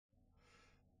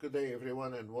Good day,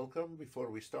 everyone, and welcome. Before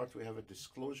we start, we have a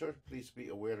disclosure. Please be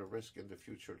aware of risk in the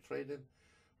future trading.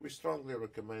 We strongly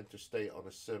recommend to stay on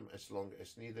a sim as long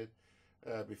as needed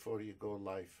before you go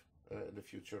live in the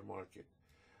future market.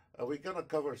 We're going to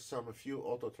cover a few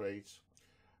auto trades.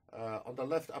 On the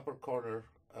left upper corner,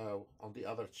 on the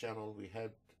other channel, we had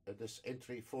this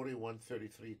entry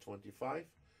 41.33.25,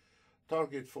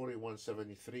 target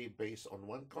 41.73 based on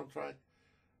one contract,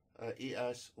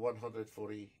 ES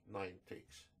 149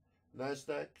 ticks.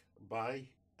 Nasdaq buy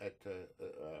at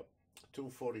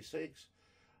 246,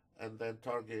 and then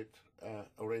target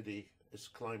already is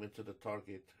climbing to the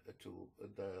target to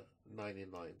the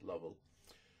 99 level.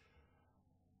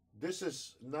 This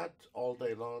is not all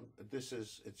day long. This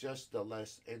is just the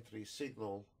last entry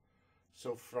signal.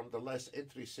 So from the last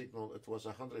entry signal, it was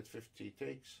 150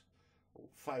 ticks,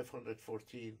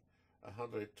 514,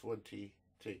 120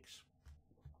 ticks.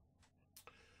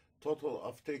 Total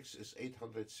of ticks is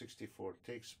 864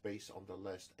 ticks based on the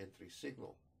last entry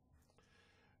signal.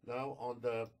 Now on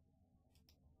the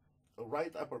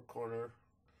right upper corner,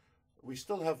 we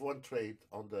still have one trade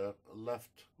on the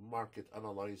left. Market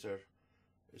analyzer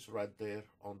is right there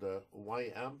on the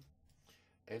YM,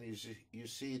 and you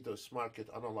see this market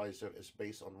analyzer is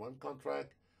based on one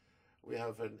contract. We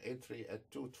have an entry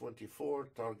at 224,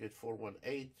 target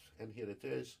 418, and here it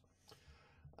is,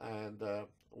 and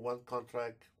one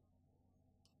contract.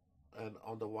 And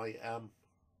on the YM,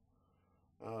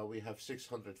 we have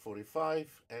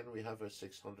 645 and we have a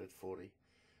 640.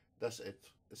 That's it.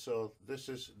 So this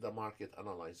is the market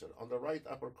analyzer. On the right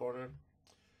upper corner,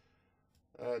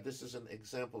 this is an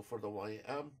example for the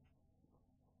YM.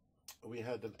 We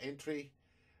had an entry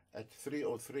at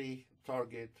 303,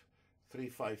 target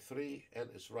 353, and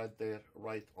it's right there,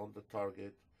 right on the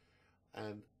target.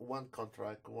 And one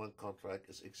contract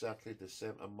is exactly the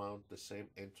same amount, the same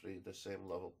entry, the same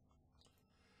level.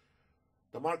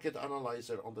 The market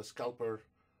analyzer on the scalper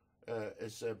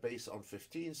is based on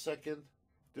 15 seconds.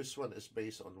 This one is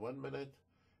based on 1 minute.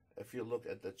 If you look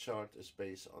at the chart, it's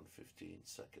based on 15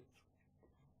 seconds.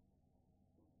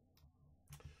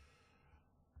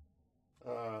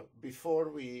 Before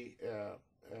we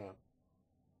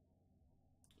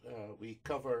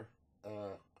cover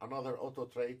another auto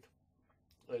trade,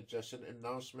 just an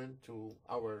announcement to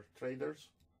our traders.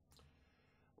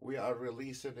 We are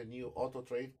releasing a new auto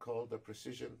trade called the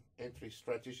Precision Entry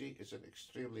Strategy. It's an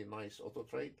extremely nice auto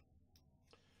trade,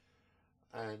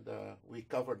 and we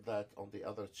covered that on the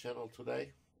other channel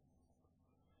today.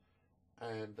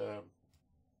 And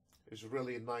it's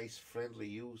really nice, friendly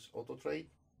use auto trade,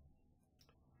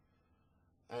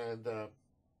 and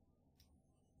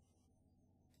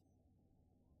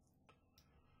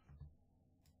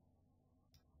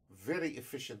very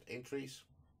efficient entries.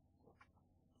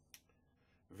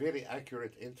 Very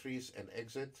accurate entries and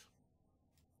exit.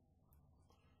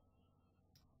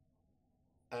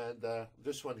 And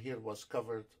this one here was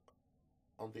covered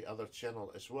on the other channel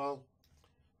as well.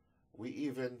 We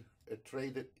even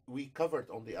we covered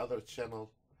on the other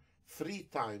channel 3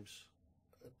 times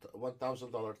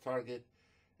 $1,000 target,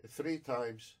 3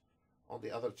 times on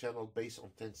the other channel based on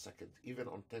 10 seconds. Even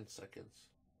on 10 seconds,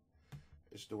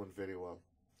 it's doing very well.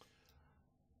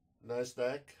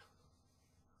 Nasdaq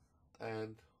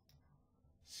and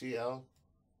CL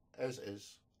as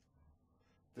is.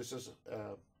 This is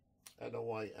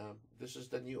NOYM. This is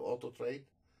the new auto trade.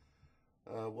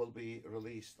 Will be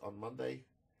released on Monday,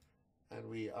 and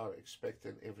we are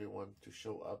expecting everyone to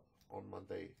show up on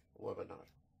Monday webinar.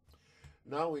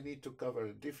 Now we need to cover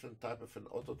a different type of an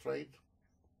auto trade.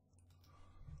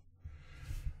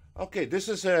 Okay, this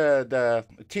is the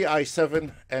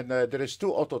TI7, and there is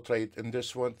 2 auto trade in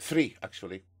this one, 3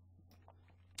 actually.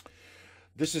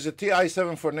 This is a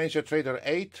TI7 for NinjaTrader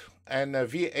 8 and a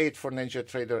V8 for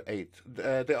NinjaTrader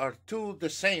 8. They are 2 the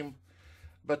same,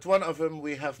 but one of them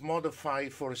we have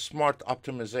modified for smart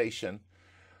optimization.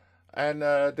 And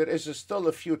there is still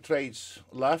a few trades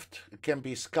left. It can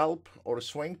be scalp or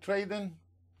swing trading.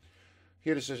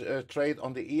 Here is a trade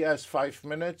on the ES 5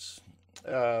 minutes.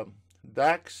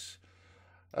 DAX.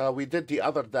 We did the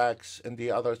other DAX in the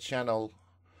other channel.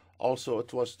 Also,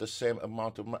 it was the same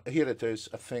amount of money. Here it is,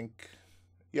 I think.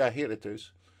 Yeah, here it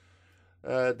is.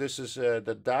 This is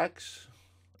the DAX.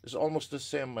 It's almost the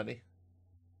same money.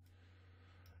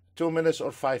 2 minutes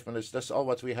or 5 minutes. That's all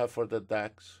what we have for the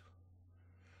DAX.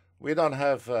 We don't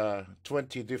have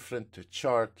 20 different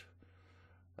chart.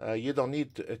 You don't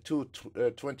need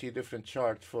 20 different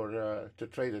charts for to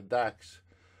trade a DAX.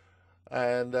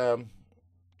 And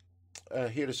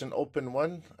here is an open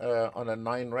one on a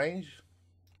 9 range.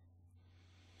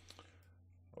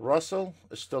 Russell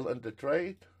is still in the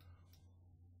trade.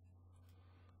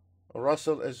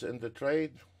 Russell is in the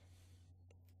trade.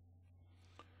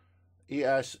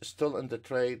 ES still in the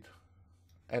trade,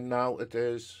 and now it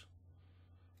is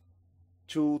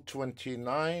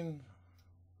 229,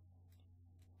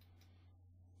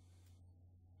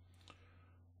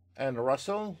 and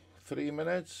Russell 3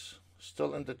 minutes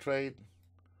still in the trade.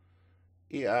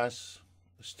 ES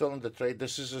still in the trade.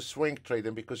 This is a swing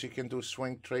trading because you can do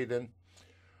swing trading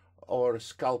or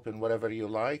scalping, whatever you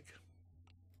like.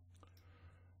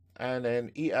 And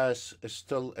then ES is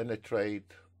still in the trade,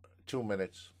 2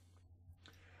 minutes.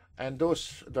 And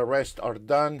the rest are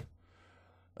done.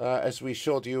 As we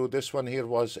showed you, this one here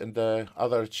was in the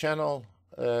other channel.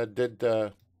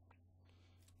 It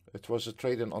was a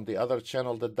trading on the other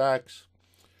channel, the DAX.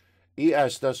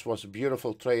 ES, this was a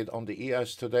beautiful trade on the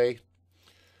ES today.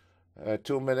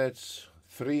 2 minutes,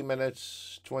 3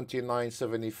 minutes,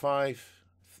 29.75,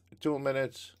 2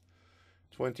 minutes,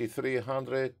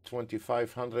 2300,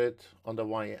 2500 on the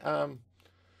YM,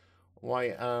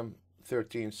 YM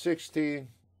 1360,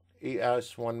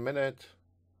 ES 1 minute,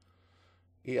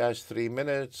 ES 3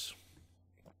 minutes.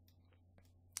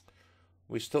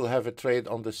 We still have a trade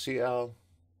on the CL,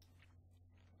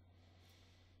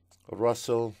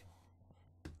 Russell,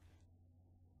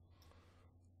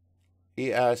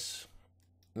 ES,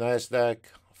 NASDAQ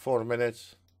 4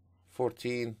 minutes,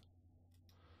 14,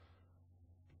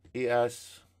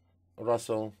 ES,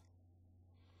 Russell,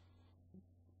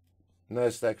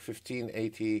 NASDAQ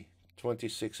 1580,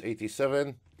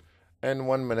 2687, and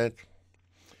 1 minute.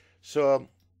 So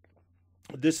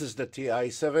this is the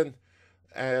TI7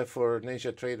 for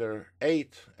NinjaTrader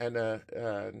 8,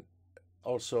 and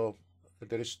also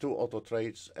there is 2 auto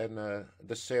trades, and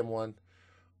the same one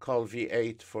called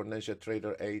V8 for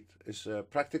NinjaTrader 8 is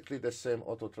practically the same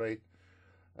auto trade,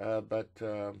 but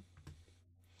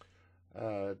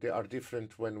they are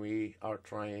different when we are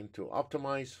trying to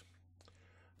optimize.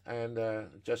 And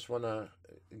just want to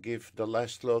give the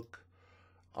last look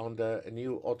on the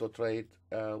new auto trade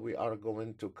we are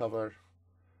going to cover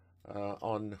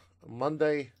on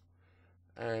Monday,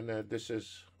 and this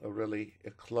is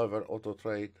a clever auto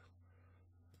trade.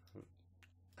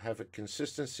 Have a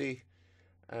consistency,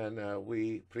 and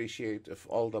we appreciate if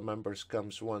all the members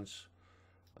comes once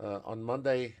on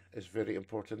Monday. Is very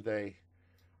important day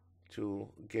to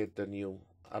get the new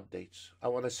updates. I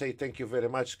want to say thank you very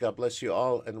much. God bless you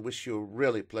all, and wish you a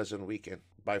really pleasant weekend.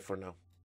 Bye for now.